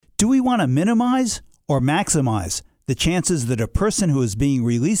Do we want to minimize or maximize the chances that a person who is being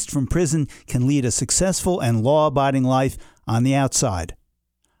released from prison can lead a successful and law-abiding life on the outside?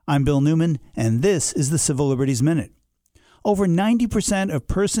 I'm Bill Newman, and this is the Civil Liberties Minute. Over 90% of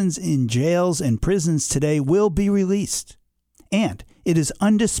persons in jails and prisons today will be released. And it is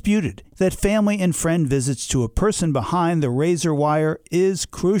undisputed that family and friend visits to a person behind the razor wire is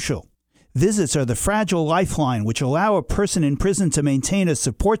crucial. Visits are the fragile lifeline which allow a person in prison to maintain a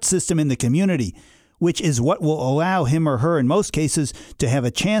support system in the community, which is what will allow him or her, in most cases, to have a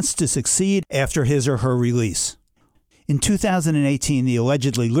chance to succeed after his or her release. In 2018, the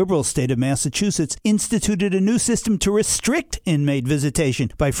allegedly liberal state of Massachusetts instituted a new system to restrict inmate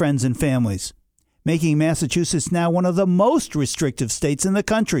visitation by friends and families, making Massachusetts now one of the most restrictive states in the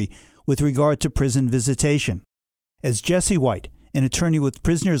country with regard to prison visitation. As Jesse White, an attorney with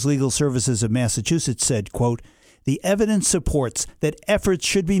Prisoners Legal Services of Massachusetts, said, quote, "The evidence supports that efforts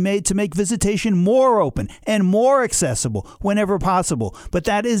should be made to make visitation more open and more accessible whenever possible. But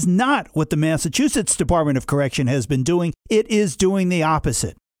that is not what the Massachusetts Department of Correction has been doing. It is doing the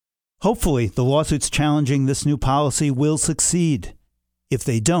opposite." Hopefully, the lawsuits challenging this new policy will succeed. If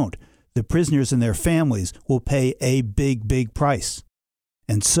they don't, the prisoners and their families will pay a big price.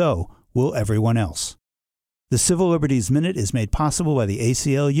 And so will everyone else. The Civil Liberties Minute is made possible by the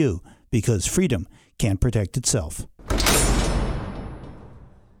ACLU because freedom can't protect itself.